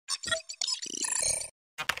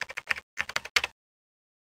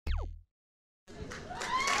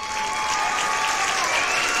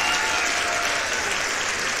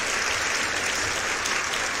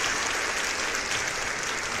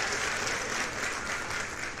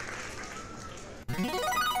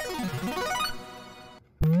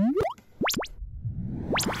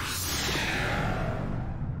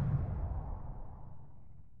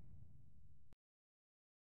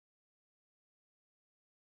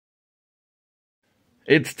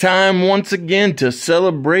It's time once again to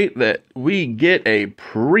celebrate that we get a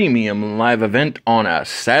premium live event on a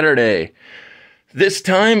Saturday. This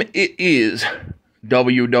time it is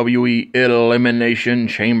WWE Elimination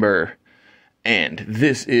Chamber. And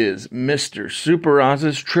this is Mr. Super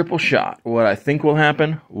Oz's triple shot. What I think will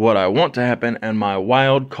happen, what I want to happen, and my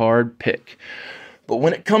wild card pick. But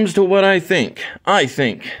when it comes to what I think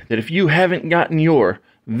that if you haven't gotten your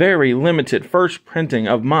very limited first printing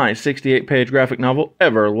of my 68-page graphic novel,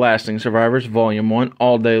 Everlasting Survivors Volume 1,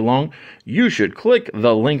 all day long, you should click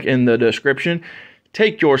the link in the description,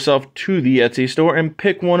 take yourself to the Etsy store, and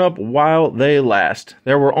pick one up while they last.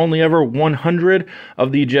 There were only ever 100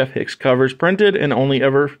 of the Jeff Hicks covers printed, and only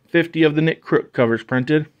ever 50 of the Nick Crook covers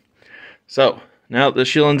printed. So, now that the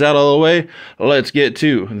shilling's out of the way, let's get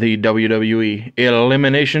to the WWE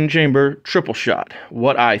Elimination Chamber triple shot.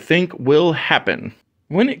 What I think will happen.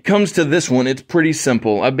 When it comes to this one, it's pretty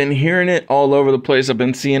simple. I've been hearing it all over the place. I've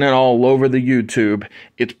been seeing it all over the YouTube.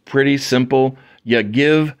 It's pretty simple. You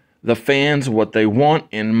give the fans what they want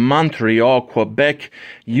in Montreal, Quebec.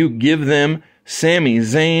 You give them Sami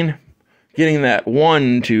Zayn getting that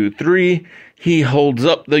 1, 2, 3. He holds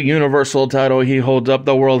up the Universal title. He holds up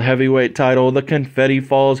the World Heavyweight title. The confetti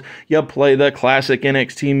falls. You play the classic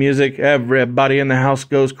NXT music. Everybody in the house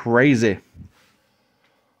goes crazy.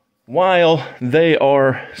 While they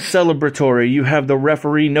are celebratory, you have the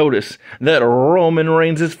referee notice that Roman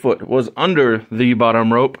Reigns' foot was under the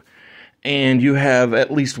bottom rope, and you have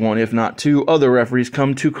at least one, if not two, other referees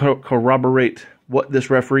come to corroborate what this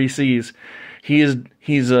referee sees. He's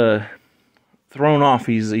thrown off.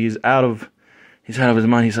 He's out of his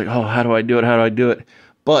mind. He's like, oh, how do I do it? How do I do it?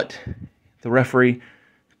 But the referee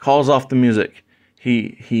calls off the music.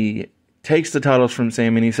 He takes the titles from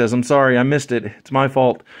Sami and he says, I'm sorry, I missed it. It's my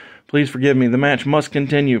fault. Please forgive me. The match must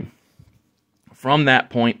continue. From that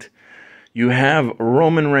point, you have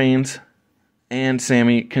Roman Reigns and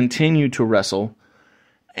Sami continue to wrestle.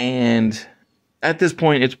 And at this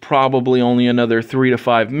point, it's probably only another 3 to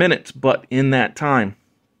 5 minutes. But in that time,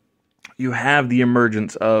 you have the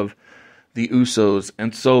emergence of the Usos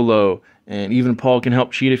and Solo. And even Paul can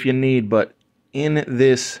help cheat if you need. But in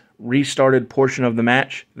this restarted portion of the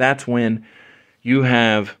match, that's when you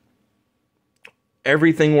have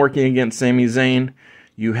everything working against Sami Zayn.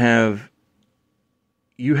 You have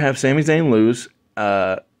Sami Zayn lose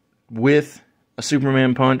with a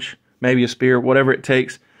Superman punch, maybe a spear, whatever it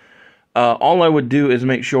takes. All I would do is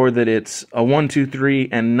make sure that it's a 1, 2, 3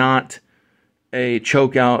 and not a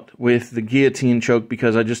choke out with the guillotine choke,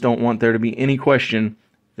 because I just don't want there to be any question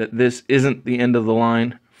that this isn't the end of the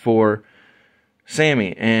line for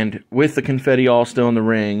Sami. And with the confetti all still in the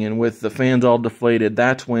ring and with the fans all deflated,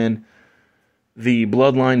 that's when the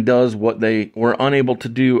Bloodline does what they were unable to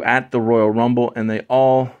do at the Royal Rumble, and they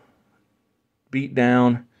all beat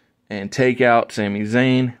down and take out Sami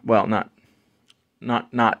Zayn. Well, not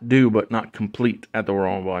complete at the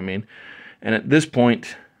Royal Rumble, I mean. And at this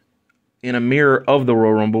point, in a mirror of the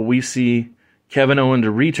Royal Rumble, we see Kevin Owens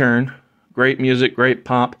return. Great music, great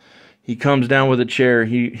pop. He comes down with a chair.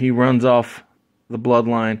 He runs off the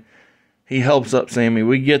Bloodline. He helps up Sami.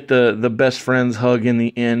 We get the best friends hug in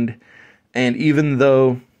the end. And even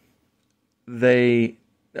though the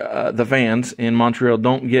fans in Montreal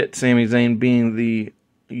don't get Sami Zayn being the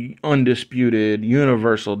undisputed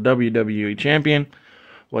Universal WWE Champion,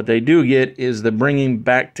 what they do get is the bringing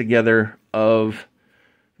back together of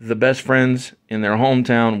the best friends in their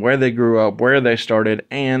hometown, where they grew up, where they started.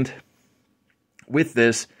 And with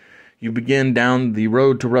this, you begin down the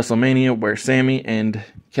road to WrestleMania, where Sami and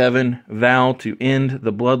Kevin vow to end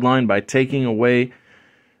the Bloodline by taking away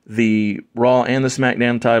the Raw and the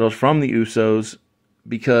SmackDown titles from the Usos,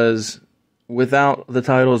 because without the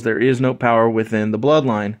titles, there is no power within the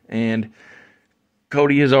Bloodline. And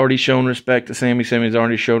Cody has already shown respect to Sami. Sami's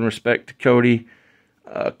already shown respect to Cody.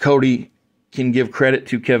 Cody can give credit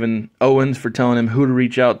to Kevin Owens for telling him who to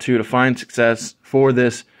reach out to find success for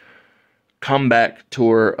this comeback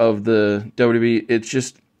tour of the WWE. It's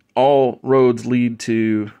just all roads lead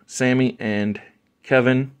to Sami and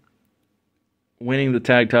Kevin winning the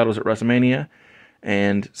tag titles at WrestleMania,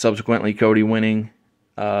 and subsequently Cody winning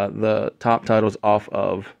the top titles off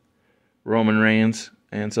of Roman Reigns.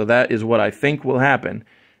 And so that is what I think will happen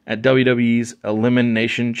at WWE's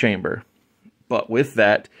Elimination Chamber. But with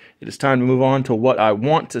that, it is time to move on to what I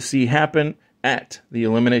want to see happen at the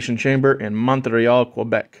Elimination Chamber in Montreal,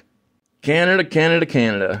 Quebec. Canada, Canada,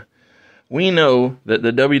 Canada. We know that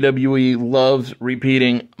the WWE loves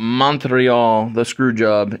repeating Montreal, the screw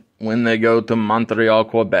job, when they go to Montreal,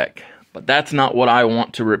 Quebec. But that's not what I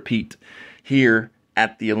want to repeat here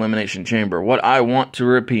at the Elimination Chamber. What I want to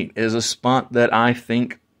repeat is a spot that I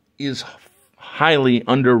think is highly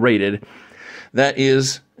underrated. That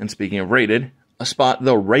is, and speaking of rated, a spot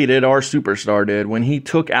the Rated R Superstar did when he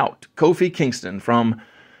took out Kofi Kingston from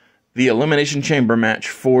the Elimination Chamber match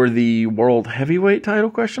for the World Heavyweight title,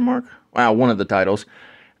 question mark? Wow, one of the titles,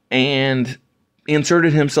 and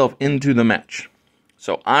inserted himself into the match.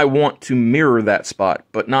 So I want to mirror that spot,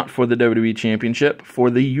 but not for the WWE Championship, for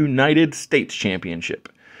the United States Championship.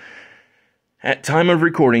 At time of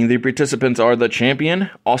recording, the participants are the champion,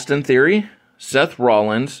 Austin Theory, Seth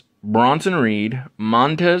Rollins, Bronson Reed,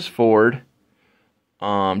 Montez Ford,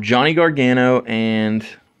 Johnny Gargano, and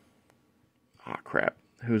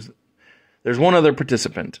there's one other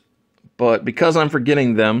participant, but because I'm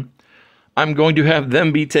forgetting them, I'm going to have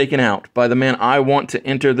them be taken out by the man I want to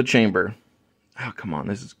enter the chamber. Oh, come on,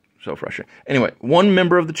 this is so frustrating. Anyway, one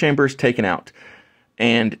member of the chamber is taken out,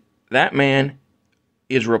 and that man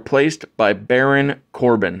is replaced by Baron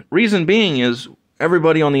Corbin. Reason being is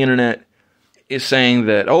everybody on the internet is saying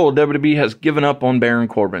that, oh, WWE has given up on Baron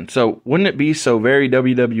Corbin. So wouldn't it be so very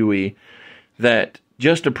WWE that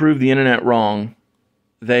just to prove the internet wrong,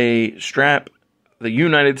 they strap the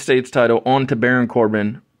United States title onto Baron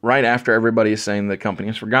Corbin right after everybody is saying the company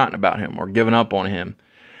has forgotten about him or given up on him.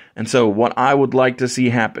 And so what I would like to see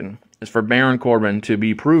happen is for Baron Corbin to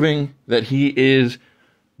be proving that he is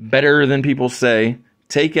better than people say,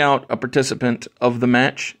 take out a participant of the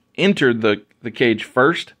match, enter the cage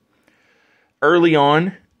first, early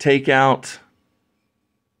on, take out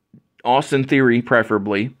Austin Theory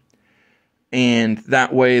preferably, and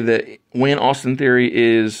that way that when Austin Theory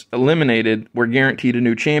is eliminated, we're guaranteed a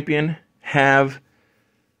new champion, have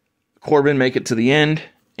Corbin make it to the end,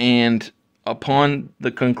 and upon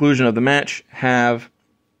the conclusion of the match, have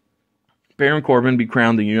Baron Corbin be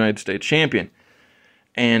crowned the United States champion.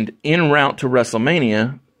 And en route to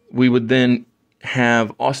WrestleMania, we would then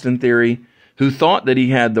have Austin Theory, who thought that he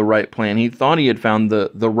had the right plan. He thought he had found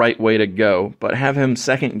the right way to go, but have him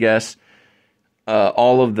second guess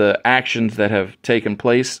all of the actions that have taken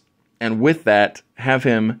place. And with that, have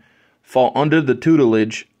him fall under the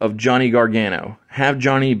tutelage of Johnny Gargano. Have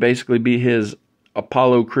Johnny basically be his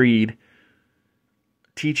Apollo Creed,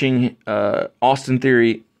 teaching Austin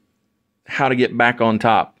Theory how to get back on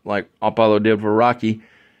top, like Apollo did for Rocky,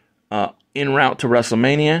 en route to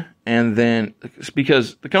WrestleMania. And then,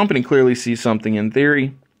 because the company clearly sees something in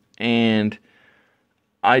Theory, and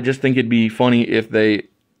I just think it'd be funny if they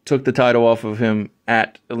took the title off of him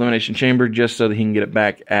at Elimination Chamber just so that he can get it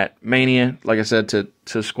back at Mania, like I said,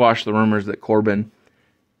 to squash the rumors that Corbin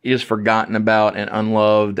is forgotten about and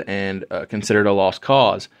unloved and considered a lost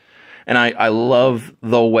cause. And I love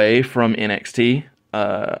The Way from NXT.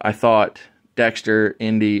 I thought Dexter,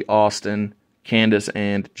 Indy, Austin, Candice,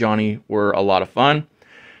 and Johnny were a lot of fun.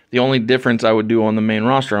 The only difference I would do on the main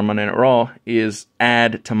roster on Monday Night Raw is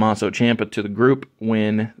add Tommaso Ciampa to the group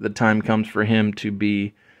when the time comes for him to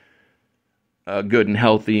be good and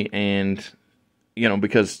healthy, and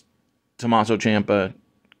because Tommaso Ciampa,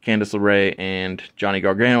 Candice LeRae, and Johnny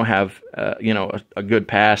Gargano have a good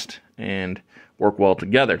past and work well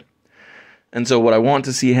together. And so what I want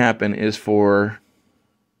to see happen is for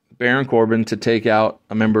Baron Corbin to take out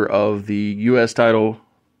a member of the U.S. title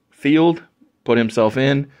field, put himself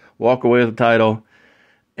in, walk away with the title,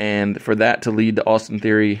 and for that to lead to Austin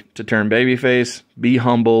Theory to turn babyface, be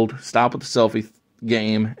humbled, stop with the selfie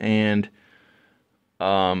game, and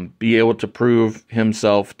be able to prove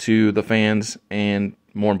himself to the fans and,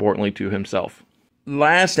 more importantly, to himself.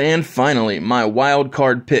 Last and finally, my wild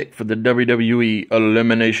card pick for the WWE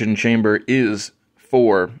Elimination Chamber is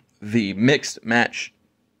for the mixed match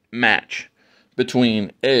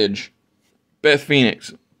between Edge, Beth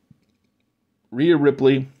Phoenix, Rhea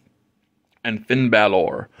Ripley, and Finn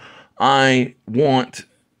Balor. I want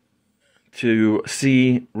to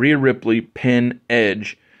see Rhea Ripley pin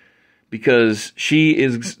Edge because she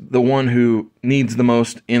is the one who needs the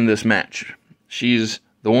most in this match. She's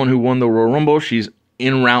the one who won the Royal Rumble. She's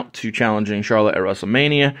en route to challenging Charlotte at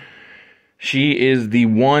WrestleMania. She is the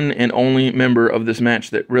one and only member of this match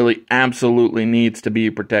that really absolutely needs to be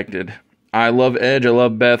protected. I love Edge, I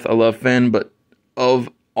love Beth, I love Finn, but of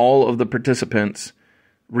all of the participants,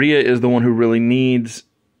 Rhea is the one who really needs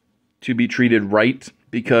to be treated right,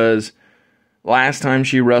 because last time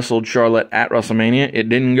she wrestled Charlotte at WrestleMania, it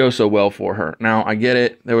didn't go so well for her. Now, I get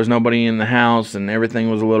it. There was nobody in the house and everything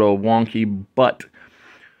was a little wonky, but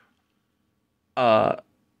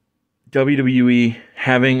WWE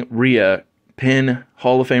having Rhea pin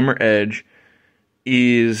Hall of Famer Edge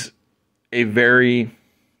is a very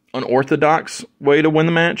unorthodox way to win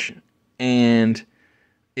the match, and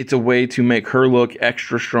it's a way to make her look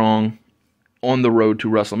extra strong on the road to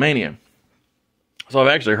WrestleMania. So I've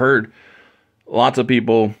actually heard lots of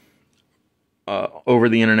people over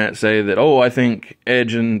the internet say that, I think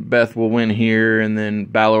Edge and Beth will win here, and then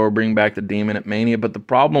Balor will bring back the Demon at Mania. But the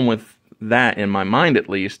problem with that, in my mind at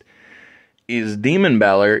least, is Demon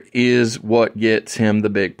Balor is what gets him the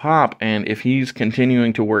big pop. And if he's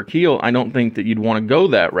continuing to work heel, I don't think that you'd want to go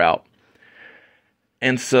that route.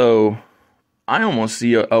 And so I almost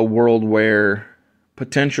see a world where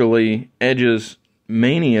potentially Edge's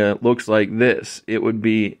Mania looks like this. It would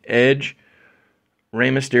be Edge, Rey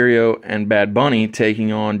Mysterio, and Bad Bunny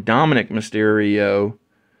taking on Dominic Mysterio,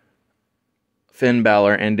 Finn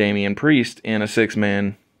Balor, and Damian Priest in a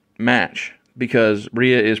 6-man match, because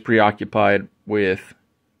Rhea is preoccupied with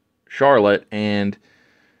Charlotte, and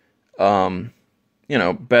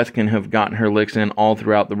Beth can have gotten her licks in all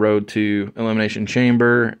throughout the road to Elimination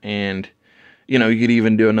Chamber, and you could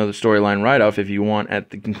even do another storyline write-off if you want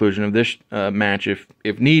at the conclusion of this match,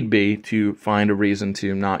 if need be, to find a reason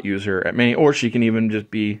to not use her at Mania. Or she can even just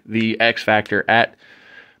be the X Factor at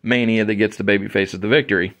Mania that gets the babyfaces the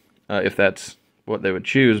victory, if that's what they would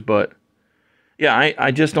choose. But, yeah,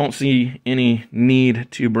 I just don't see any need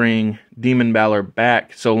to bring Demon Balor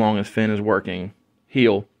back so long as Finn is working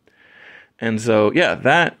heel. And so, yeah,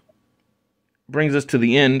 that brings us to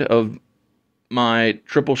the end of my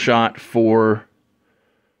triple shot for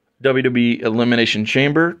WWE Elimination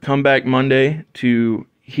Chamber. Come back Monday to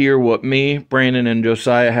hear what me, Brandon, and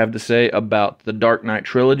Josiah have to say about the Dark Knight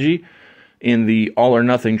trilogy in the All or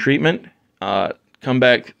Nothing treatment. Come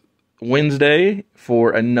back Wednesday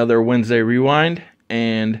for another Wednesday Rewind.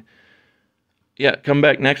 And, yeah, come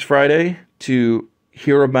back next Friday to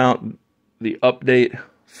hear about the update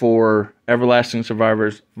for Everlasting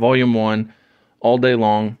Survivors Volume 1 all day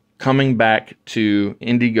long, coming back to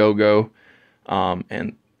Indiegogo.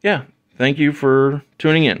 And yeah, thank you for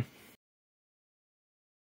tuning in.